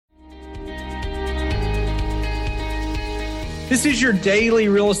This is your daily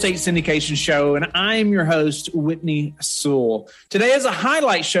real estate syndication show, and I'm your host, Whitney Sewell. Today is a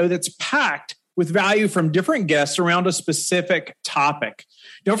highlight show that's packed with value from different guests around a specific topic.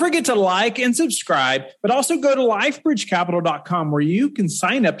 Don't forget to like and subscribe, but also go to lifebridgecapital.com where you can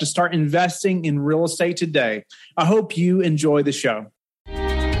sign up to start investing in real estate today. I hope you enjoy the show.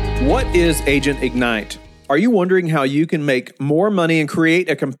 What is Agent Ignite? Are you wondering how you can make more money and create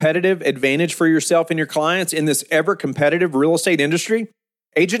a competitive advantage for yourself and your clients in this ever-competitive real estate industry?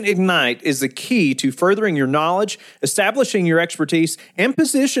 Agent Ignite is the key to furthering your knowledge, establishing your expertise, and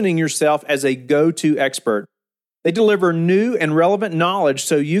positioning yourself as a go-to expert. They deliver new and relevant knowledge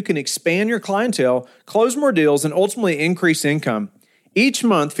so you can expand your clientele, close more deals, and ultimately increase income. Each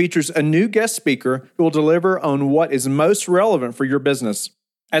month features a new guest speaker who will deliver on what is most relevant for your business.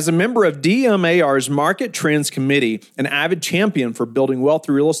 As a member of DMAR's Market Trends Committee, an avid champion for building wealth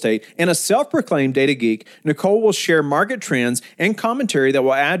through real estate, and a self-proclaimed data geek, Nicole will share market trends and commentary that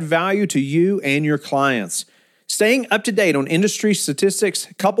will add value to you and your clients. Staying up to date on industry statistics,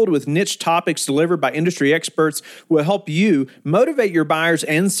 coupled with niche topics delivered by industry experts, will help you motivate your buyers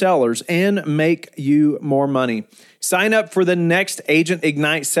and sellers and make you more money. Sign up for the next Agent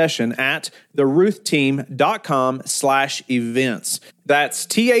Ignite session at theruthteam.com/events. That's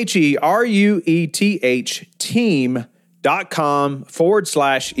THERUETH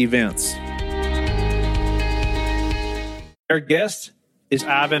team.com/events. Our guest is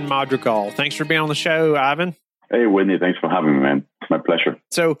Ivan Madrigal. Thanks for being on the show, Ivan. Hey, Whitney, thanks for having me, man. It's my pleasure.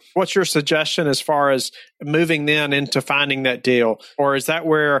 So what's your suggestion as far as moving then into finding that deal? Or is that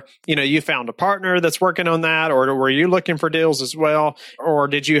where, you found a partner that's working on that? Or were you looking for deals as well? Or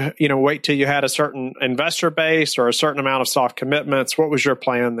did you, wait till you had a certain investor base or a certain amount of soft commitments? What was your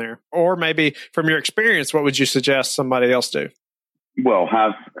plan there? Or maybe from your experience, what would you suggest somebody else do? Well,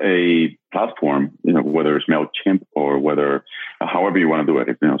 have a platform, whether it's MailChimp or however you want to do it.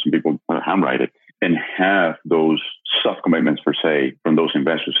 If, some people handwrite it. And have those soft commitments per se from those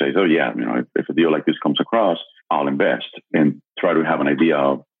investors say, oh yeah, if a deal like this comes across, I'll invest, and try to have an idea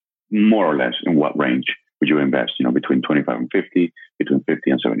of more or less in what range would you invest, between 25 and 50, between 50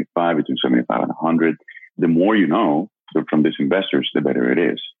 and 75, between 75 and 100. The more you know from these investors, the better it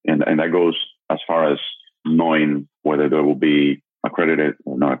is. And that goes as far as knowing whether there will be accredited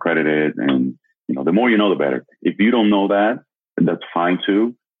or not accredited. And, the more you know, the better. If you don't know that, that's fine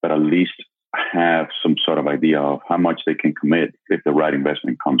too, but at least have some sort of idea of how much they can commit if the right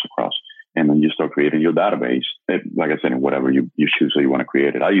investment comes across. And then you start creating your database. Like I said, whatever you choose or you want to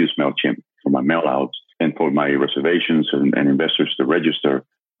create it. I use MailChimp for my mail outs, and for my reservations and investors to register,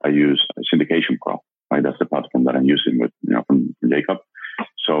 I use Syndication Pro. Right? That's the platform that I'm using with, from Jacob.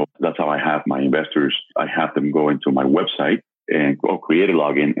 So that's how I have my investors. I have them go into my website and go create a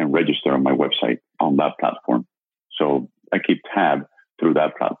login and register on my website on that platform. So I keep tab through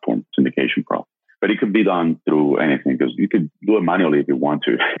that platform, Syndication Pro. But it could be done through anything, because you could do it manually if you want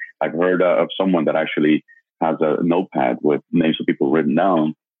to. I've heard of someone that actually has a notepad with names of people written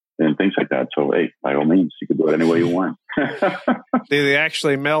down and things like that. So, hey, by all means, you could do it any way you want. Do they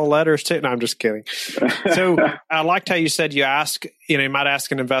actually mail letters too? No, I'm just kidding. So I liked how you said you ask, you might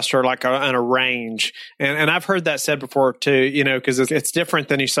ask an investor like on a range. And I've heard that said before too, because it's different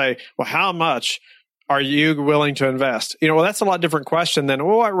than you say, well, how much are you willing to invest? Well, that's a lot different question than,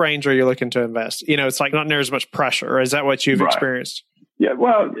 well, what range are you looking to invest? It's like not near as much pressure. Is that what you've experienced? Yeah,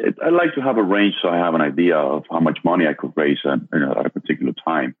 well, I like to have a range so I have an idea of how much money I could raise at a particular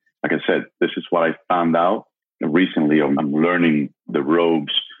time. Like I said, this is what I found out recently. I'm learning the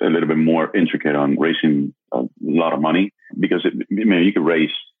ropes a little bit more intricate on raising a lot of money, because you could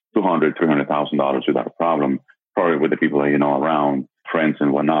raise $200,000, $300,000 without a problem, probably with the people that around, friends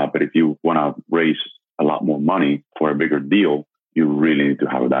and whatnot. But if you want to raise a lot more money for a bigger deal, you really need to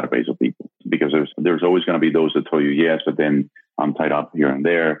have a database of people, because there's always going to be those that tell you yes, but then I'm tied up here and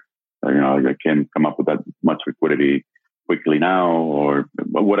there. I can't come up with that much liquidity quickly now, or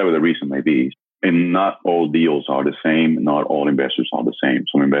whatever the reason may be. And not all deals are the same. Not all investors are the same.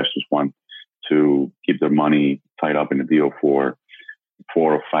 Some investors want to keep their money tied up in a deal for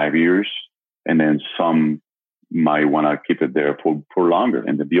 4 or 5 years, and then some might want to keep it there for longer.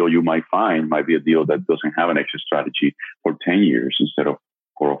 And the deal you might find might be a deal that doesn't have an exit strategy for 10 years instead of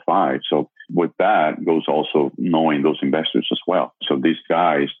 4 or 5. So with that goes also knowing those investors as well. So these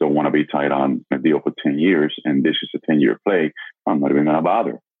guys don't want to be tied on a deal for 10 years, and this is a 10-year play. I'm not even going to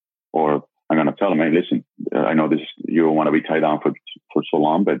bother. Or I'm going to tell them, hey, listen, I know this, you don't want to be tied down for so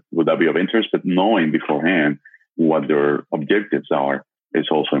long, but would that be of interest? But knowing beforehand what their objectives are is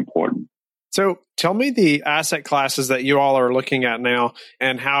also important. So tell me the asset classes that you all are looking at now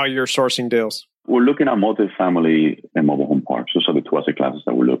and how you're sourcing deals. We're looking at multifamily and mobile home parks. Those are the two asset classes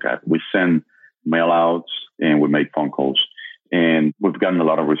that we look at. We send mail outs and we make phone calls. And we've gotten a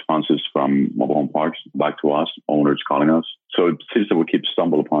lot of responses from mobile home parks back to us, owners calling us. So it seems that we keep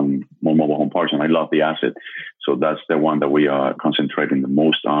stumble upon more mobile home parks, and I love the asset. So that's the one that we are concentrating the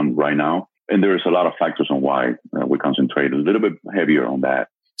most on right now. And there's a lot of factors on why we concentrate a little bit heavier on that.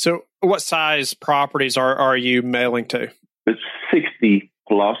 So what size properties are you mailing to? It's 60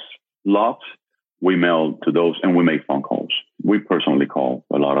 plus lots. We mail to those and we make phone calls. We personally call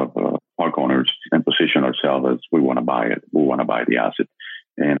a lot of park owners and position ourselves as we want to buy it. We want to buy the asset.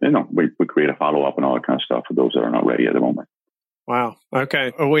 And, we create a follow-up and all that kind of stuff for those that are not ready at the moment. Wow.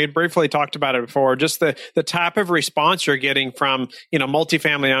 Okay. Well, we had briefly talked about it before, just the type of response you're getting from,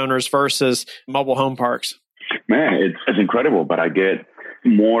 multifamily owners versus mobile home parks. Man, it's incredible, but I get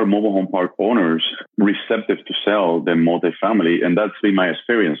more mobile home park owners receptive to sell than multifamily. And that's been my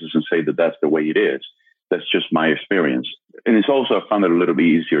experience. I doesn't say that that's the way it is. That's just my experience. And it's also, I found it a little bit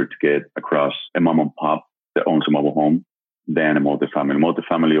easier to get across a mom and pop that owns a mobile home than a multifamily.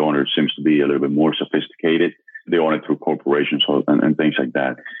 Multifamily owner seems to be a little bit more sophisticated. They own it through corporations and things like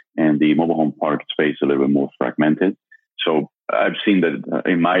that. And the mobile home park space is a little bit more fragmented. So I've seen that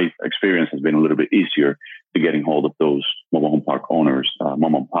in my experience has been a little bit easier to getting hold of those mobile home park owners,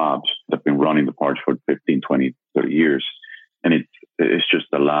 mom and pops that have been running the parks for 15, 20, 30 years. And it's just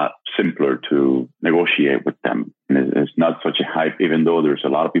a lot simpler to negotiate with them. And it's not such a hype, even though there's a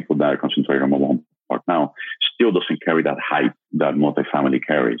lot of people that are concentrated on mobile home park now, still doesn't carry that hype that multifamily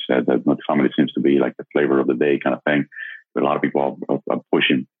carries. That multifamily seems to be like the flavor of the day kind of thing. But a lot of people are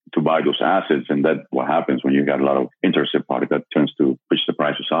pushing to buy those assets. And that's what happens when you got a lot of interested parties that tends to push the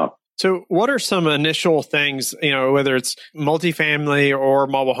prices up. So what are some initial things, whether it's multifamily or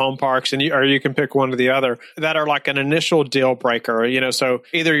mobile home parks, or you can pick one or the other, that are like an initial deal breaker? So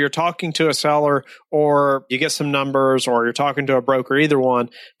either you're talking to a seller or you get some numbers or you're talking to a broker, either one,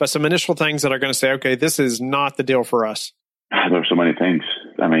 but some initial things that are going to say, okay, this is not the deal for us. There's so many things.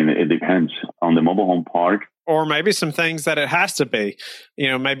 I mean, it depends on the mobile home park. Or maybe some things that it has to be,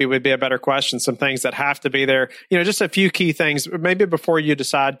 maybe would be a better question. Some things that have to be there, just a few key things, maybe before you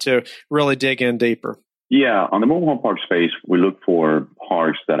decide to really dig in deeper. Yeah. On the mobile home park space, we look for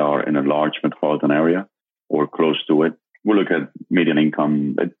parks that are in a large metropolitan area or close to it. We look at median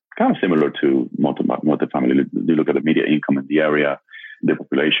income, kind of similar to multifamily. You look at the median income in the area, the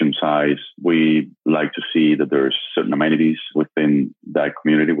population size. We like to see that there's certain amenities within that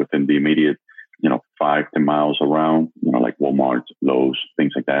community, within the immediate 5 to 10 miles around, like Walmart, Lowe's,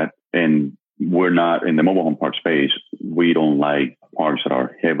 things like that. And we're not in the mobile home park space. We don't like parks that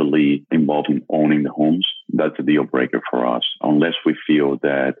are heavily involved in owning the homes. That's a deal breaker for us, unless we feel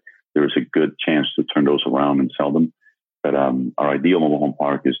that there's a good chance to turn those around and sell them. But our ideal mobile home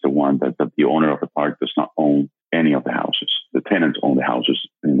park is the one that the owner of the park does not own any of the houses. The tenants own the houses,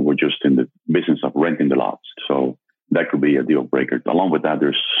 and we're just in the business of renting the lots. So that could be a deal breaker. Along with that,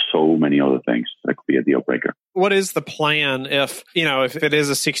 there's so many other things that could be a deal breaker. What is the plan if it is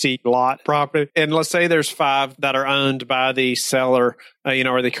a 60 lot property and let's say there's 5 that are owned by the seller,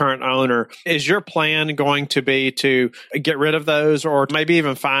 or the current owner? Is your plan going to be to get rid of those or maybe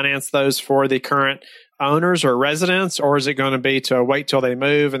even finance those for the current owners or residents? Or is it going to be to wait till they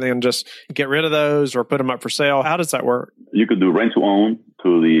move and then just get rid of those or put them up for sale? How does that work? You could do rent to own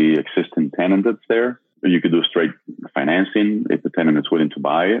to the existing tenant that's there. You could do straight financing if the tenant is willing to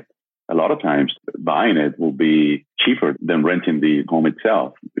buy it. A lot of times, buying it will be cheaper than renting the home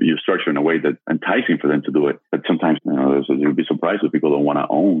itself. You structure in a way that's enticing for them to do it. But sometimes, you'll be surprised if people don't want to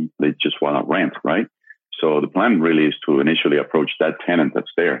own. They just want to rent, right? So the plan really is to initially approach that tenant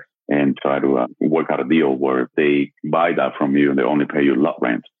that's there and try to work out a deal where they buy that from you and they only pay you lot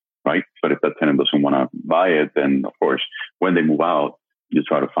rent, right? But if that tenant doesn't want to buy it, then of course, when they move out, you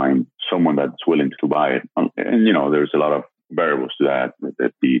try to find someone that's willing to buy it. And, there's a lot of variables to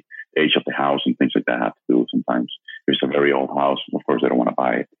that the age of the house and things like that have to do sometimes. If it's a very old house, of course, they don't want to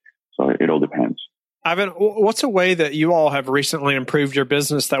buy it. So it all depends. Ivan, what's a way that you all have recently improved your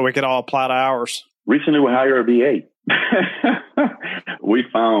business that we could all apply to ours? Recently, we hired a VA. We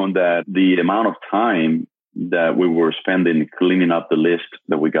found that the amount of time that we were spending cleaning up the list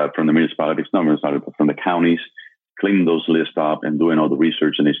that we got from the municipalities, not municipalities, but from the counties, cleaning those lists up and doing all the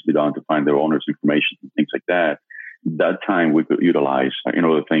research that needs to be done to find their owners' information and things like that. That time we could utilize,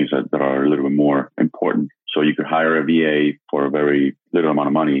 the things that are a little bit more important. So you could hire a VA for a very little amount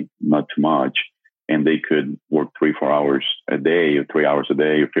of money, not too much, and they could work 3-4 hours a day or 3 hours a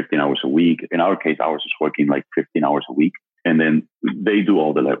day or 15 hours a week. In our case, ours is working like 15 hours a week. And then they do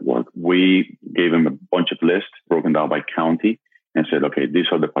all the legwork. We gave them a bunch of lists broken down by county. and said, okay, these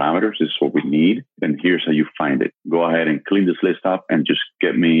are the parameters. This is what we need. And here's how you find it. Go ahead and clean this list up and just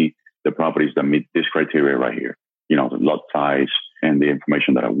get me the properties that meet this criteria right here. The lot size and the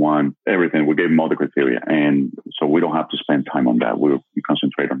information that I want, everything. We gave them all the criteria. And so we don't have to spend time on that. We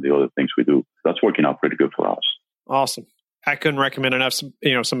concentrate on the other things we do. That's working out pretty good for us. Awesome. I couldn't recommend enough,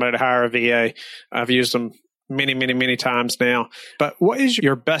 somebody to hire a VA. I've used them many, many, many times now. But what is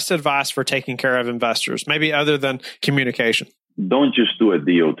your best advice for taking care of investors, maybe other than communication? Don't just do a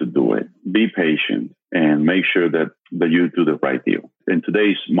deal to do it. Be patient and make sure that you do the right deal. In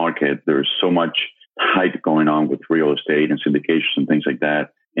today's market, there's so much hype going on with real estate and syndications and things like that.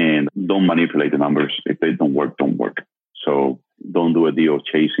 And don't manipulate the numbers. If they don't work, don't work. So don't do a deal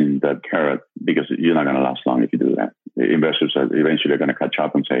chasing that carrot, because you're not going to last long if you do that. Investors are eventually going to catch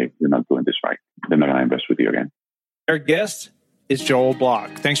up and say, you're not doing this right. They're not going to invest with you again. Our guest is Joel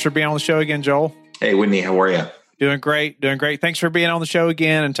Block. Thanks for being on the show again, Joel. Hey, Whitney, how are you? Doing great. Thanks for being on the show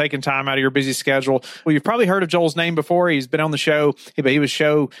again and taking time out of your busy schedule. Well, you've probably heard of Joel's name before. He's been on the show, but he was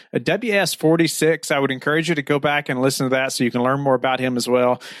show WS46. I would encourage you to go back and listen to that so you can learn more about him as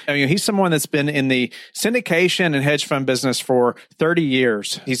well. He's someone that's been in the syndication and hedge fund business for 30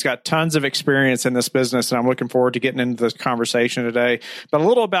 years. He's got tons of experience in this business, and I'm looking forward to getting into this conversation today. But a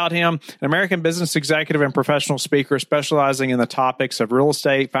little about him: an American business executive and professional speaker specializing in the topics of real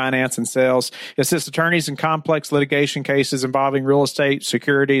estate, finance, and sales. He assists attorneys in complex litigation cases involving real estate,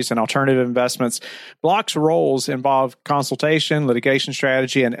 securities, and alternative investments. Block's roles involve consultation, litigation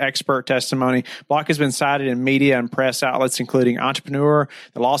strategy, and expert testimony. Block has been cited in media and press outlets including Entrepreneur,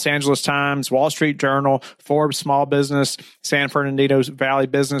 the Los Angeles Times, Wall Street Journal, Forbes Small Business, San Fernando Valley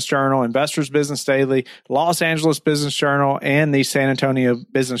Business Journal, Investors Business Daily, Los Angeles Business Journal, and the San Antonio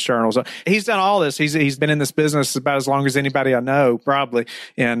Business Journal. So he's done all this. He's been in this business about as long as anybody I know, probably.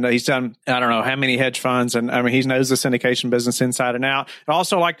 And he's done, I don't know how many hedge funds. And he knows the syndication business inside and out. I'd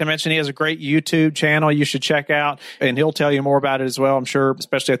also like to mention he has a great YouTube channel you should check out, and he'll tell you more about it as well, I'm sure,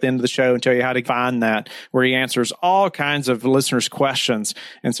 especially at the end of the show, and tell you how to find that, where he answers all kinds of listeners' questions.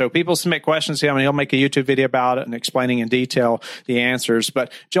 And so people submit questions to him, and he'll make a YouTube video about it and explaining in detail the answers.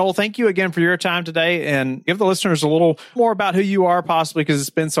 But Joel, thank you again for your time today, and give the listeners a little more about who you are, possibly, because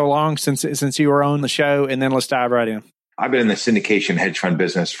it's been so long since you were on the show, and then let's dive right in. I've been in the syndication hedge fund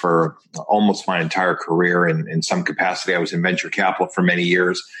business for almost my entire career. And in some capacity, I was in venture capital for many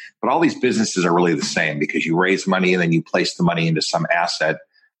years. But all these businesses are really the same, because you raise money and then you place the money into some asset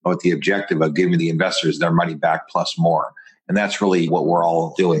with the objective of giving the investors their money back plus more. And that's really what we're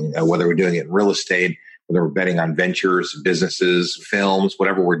all doing, whether we're doing it in real estate, whether we're betting on ventures, businesses, films,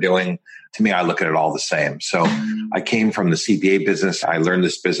 whatever we're doing. To me, I look at it all the same. So I came from the CPA business. I learned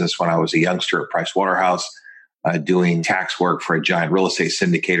this business when I was a youngster at Pricewaterhouse. Doing tax work for a giant real estate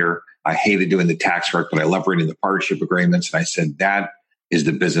syndicator. I hated doing the tax work, but I love reading the partnership agreements. And I said, that is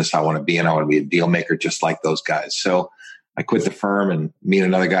the business I want to be in. I want to be a deal maker just like those guys. So I quit the firm, and me and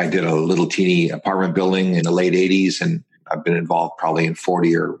another guy did a little teeny apartment building in the late 80s. And I've been involved probably in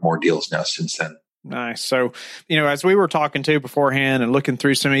 40 or more deals now since then. Nice. So, as we were talking to beforehand and looking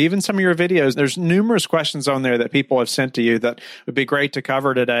through some of your videos, there's numerous questions on there that people have sent to you that would be great to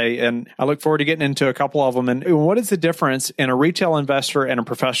cover today. And I look forward to getting into a couple of them. And what is the difference in a retail investor and a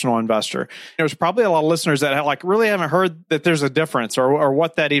professional investor? There's probably a lot of listeners that really haven't heard that there's a difference or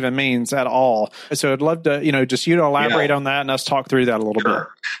what that even means at all. So I'd love to, just you to elaborate on that and us talk through that a little bit.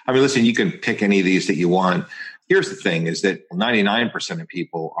 I mean, listen, you can pick any of these that you want. Here's the thing is that 99% of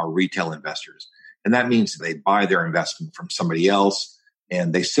people are retail investors. And that means they buy their investment from somebody else,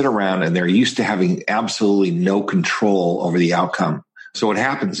 and they sit around and they're used to having absolutely no control over the outcome. So what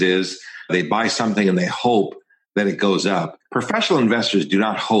happens is they buy something and they hope that it goes up. Professional investors do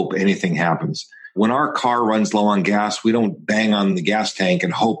not hope anything happens. When our car runs low on gas, we don't bang on the gas tank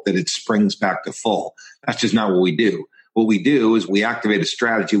and hope that it springs back to full. That's just not what we do. What we do is we activate a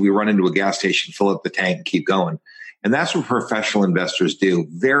strategy. We run into a gas station, fill up the tank, and keep going. And that's what professional investors do.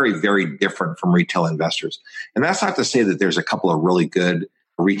 Very, very different from retail investors. And that's not to say that there's a couple of really good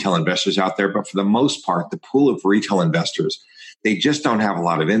retail investors out there, but for the most part, the pool of retail investors, they just don't have a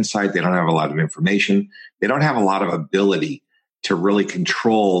lot of insight. They don't have a lot of information. They don't have a lot of ability to really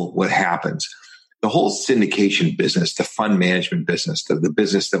control what happens. The whole syndication business, the fund management business, the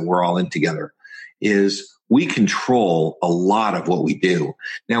business that we're all in together, is we control a lot of what we do.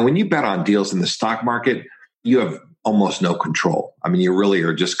 Now, when you bet on deals in the stock market, you have almost no control. I mean, you really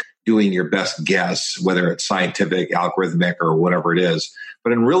are just doing your best guess, whether it's scientific, algorithmic, or whatever it is.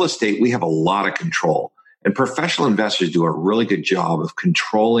 But in real estate, we have a lot of control. And professional investors do a really good job of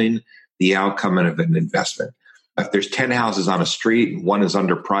controlling the outcome of an investment. If there's 10 houses on a street and one is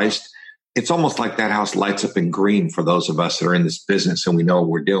underpriced, it's almost like that house lights up in green for those of us that are in this business and we know what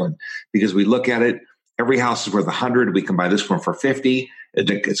we're doing, because we look at it. Every house is worth 100. We can buy this one for 50.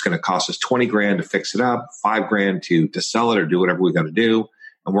 It's going to cost us 20 grand to fix it up, 5 grand to sell it or do whatever we got to do.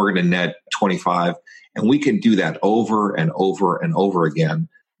 And we're going to net 25. And we can do that over and over and over again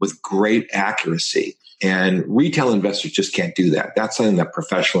with great accuracy. And retail investors just can't do that. That's something that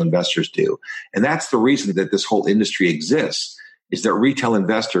professional investors do. And that's the reason that this whole industry exists, is that retail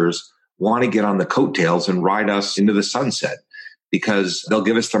investors want to get on the coattails and ride us into the sunset, because they'll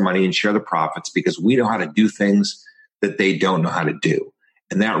give us their money and share the profits, because we know how to do things that they don't know how to do.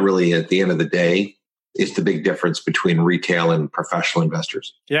 And that really, at the end of the day, is the big difference between retail and professional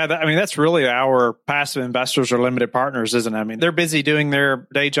investors. Yeah, that's really our passive investors or limited partners, isn't it? I mean, they're busy doing their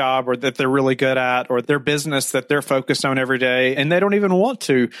day job or that they're really good at, or their business that they're focused on every day. And they don't even want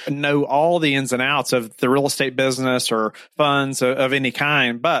to know all the ins and outs of the real estate business or funds of any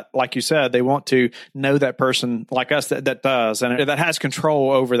kind. But like you said, they want to know that person like us that does, and that has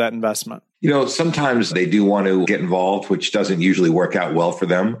control over that investment. Sometimes they do want to get involved, which doesn't usually work out well for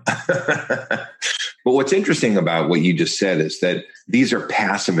them. But what's interesting about what you just said is that these are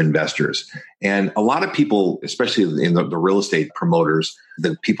passive investors. And a lot of people, especially in the real estate promoters,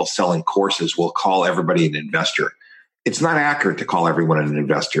 the people selling courses, will call everybody an investor. It's not accurate to call everyone an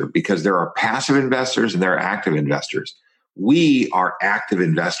investor, because there are passive investors and there are active investors. We are active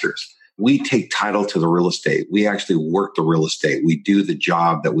investors. We take title to the real estate. We actually work the real estate. We do the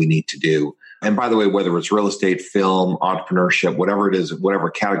job that we need to do. And by the way, whether it's real estate, film, entrepreneurship, whatever it is, whatever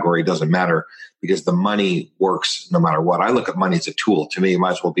category, it doesn't matter, because the money works no matter what. I look at money as a tool. To me, it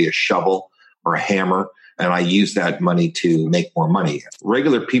might as well be a shovel or a hammer, and I use that money to make more money.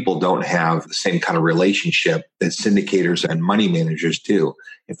 Regular people don't have the same kind of relationship that syndicators and money managers do.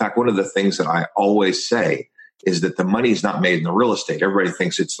 In fact, one of the things that I always say is that the money is not made in the real estate. Everybody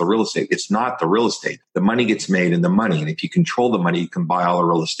thinks it's the real estate. It's not the real estate. The money gets made in the money. And if you control the money, you can buy all the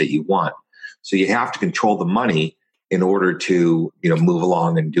real estate you want. So you have to control the money in order to, move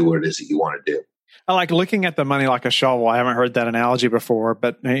along and do what it is that you want to do. I like looking at the money like a shovel. I haven't heard that analogy before,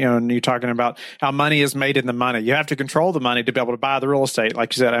 but and you're talking about how money is made in the money. You have to control the money to be able to buy the real estate.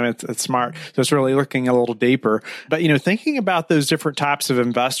 Like you said, I mean, it's smart. So it's really looking a little deeper. But, thinking about those different types of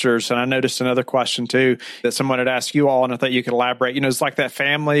investors, and I noticed another question too that someone had asked you all, and I thought you could elaborate. It's like that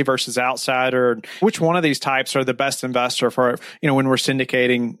family versus outsider. Which one of these types are the best investor for, when we're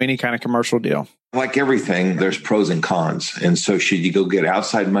syndicating any kind of commercial deal? Like everything, there's pros and cons. And so should you go get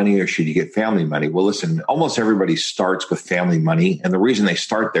outside money or should you get family money? Well, listen, almost everybody starts with family money. And the reason they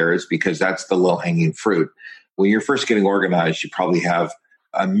start there is because that's the low-hanging fruit. When you're first getting organized, you probably have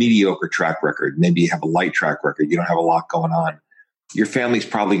a mediocre track record. Maybe you have a light track record. You don't have a lot going on. Your family's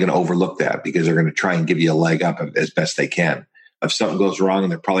probably going to overlook that because they're going to try and give you a leg up as best they can. If something goes wrong,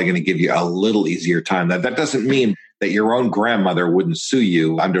 they're probably going to give you a little easier time. That doesn't mean that your own grandmother wouldn't sue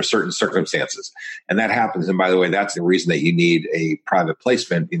you under certain circumstances. And that happens. And by the way, that's the reason that you need a private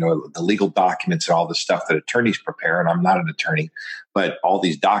placement, the legal documents and all the stuff that attorneys prepare. And I'm not an attorney, but all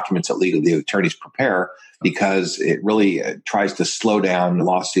these documents that the attorneys prepare, because it really tries to slow down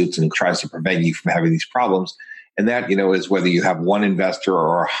lawsuits and tries to prevent you from having these problems. And that, is whether you have one investor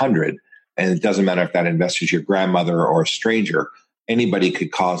or 100. And it doesn't matter if that investor is your grandmother or a stranger. Anybody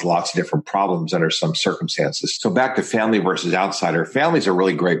could cause lots of different problems under some circumstances. So back to family versus outsider. Family's a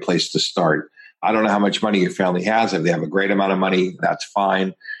really great place to start. I don't know how much money your family has. If they have a great amount of money, that's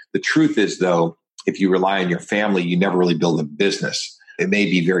fine. The truth is, though, if you rely on your family, you never really build a business. It may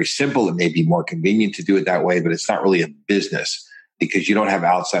be very simple. It may be more convenient to do it that way, but it's not really a business because you don't have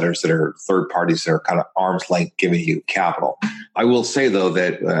outsiders that are third parties that are kind of arm's length giving you capital. I will say, though,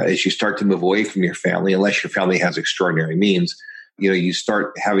 that as you start to move away from your family, unless your family has extraordinary means, you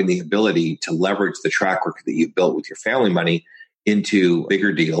start having the ability to leverage the track record that you've built with your family money into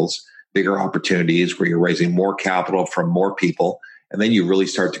bigger deals, bigger opportunities where you're raising more capital from more people. And then you really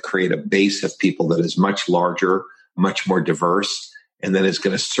start to create a base of people that is much larger, much more diverse, and then is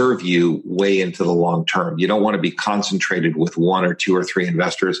going to serve you way into the long term. You don't want to be concentrated with one or two or three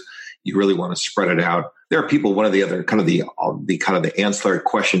investors. You really want to spread it out. There are people, one of the other the ancillary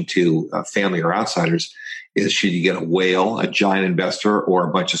question to family or outsiders is, should you get a whale, a giant investor, or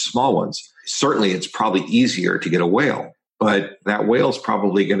a bunch of small ones? Certainly, it's probably easier to get a whale, but that whale is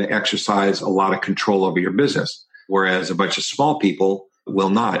probably going to exercise a lot of control over your business, whereas a bunch of small people will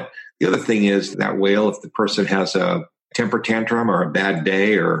not. The other thing is that whale, if the person has a temper tantrum or a bad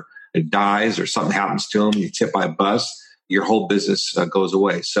day or it dies or something happens to them, gets hit by a bus, your whole business goes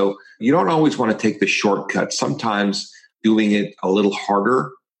away. So you don't always want to take the shortcut. Sometimes doing it a little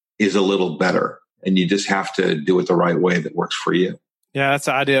harder is a little better. And you just have to do it the right way that works for you. Yeah, that's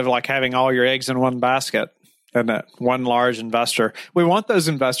the idea of like having all your eggs in one basket. And one large investor. We want those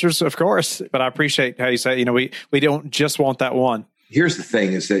investors, of course, but I appreciate how you say, we don't just want that one. Here's the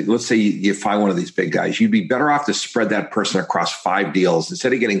thing is that let's say you find one of these big guys, you'd be better off to spread that person across 5 deals.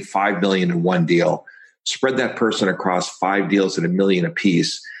 Instead of getting 5 million in one deal, spread that person across 5 deals at $1 million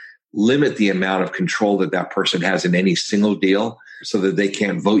apiece. Limit the amount of control that person has in any single deal so that they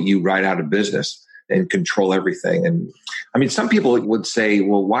can't vote you right out of business and control everything. And I mean, some people would say,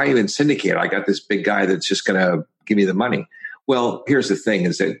 well, why even syndicate? I got this big guy that's just going to give me the money. Well, here's the thing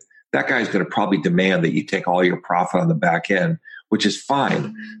is that guy's going to probably demand that you take all your profit on the back end, which is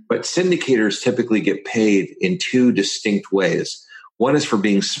fine. But syndicators typically get paid in 2 distinct ways. One is for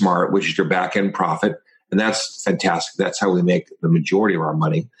being smart, which is your back end profit. And that's fantastic. That's how we make the majority of our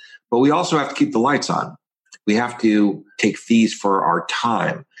money. But we also have to keep the lights on. We have to take fees for our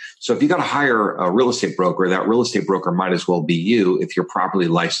time. So if you got to hire a real estate broker, that real estate broker might as well be you if you're properly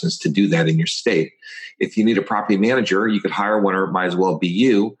licensed to do that in your state. If you need a property manager, you could hire one, or it might as well be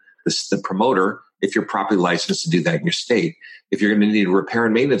you, the promoter, if you're properly licensed to do that in your state. If you're going to need a repair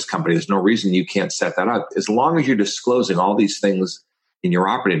and maintenance company, there's no reason you can't set that up. As long as you're disclosing all these things in your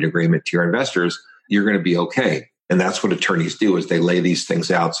operating agreement to your investors, you're going to be okay. And that's what attorneys do, is they lay these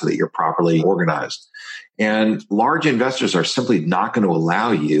things out so that you're properly organized. And large investors are simply not going to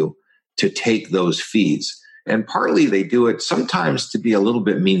allow you to take those fees. And partly they do it sometimes to be a little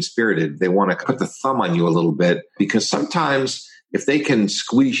bit mean-spirited. They want to put the thumb on you a little bit, because sometimes if they can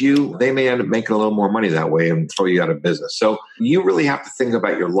squeeze you, they may end up making a little more money that way and throw you out of business. So you really have to think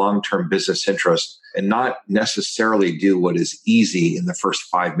about your long-term business interest and not necessarily do what is easy in the first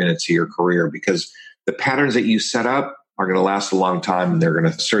 5 minutes of your career, because the patterns that you set up are going to last a long time, and they're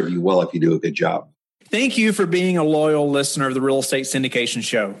going to serve you well if you do a good job. Thank you for being a loyal listener of the Real Estate Syndication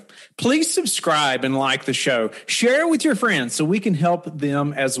Show. Please subscribe and like the show. Share it with your friends so we can help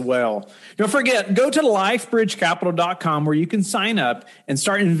them as well. Don't forget, go to lifebridgecapital.com where you can sign up and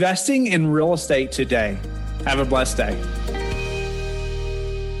start investing in real estate today. Have a blessed day.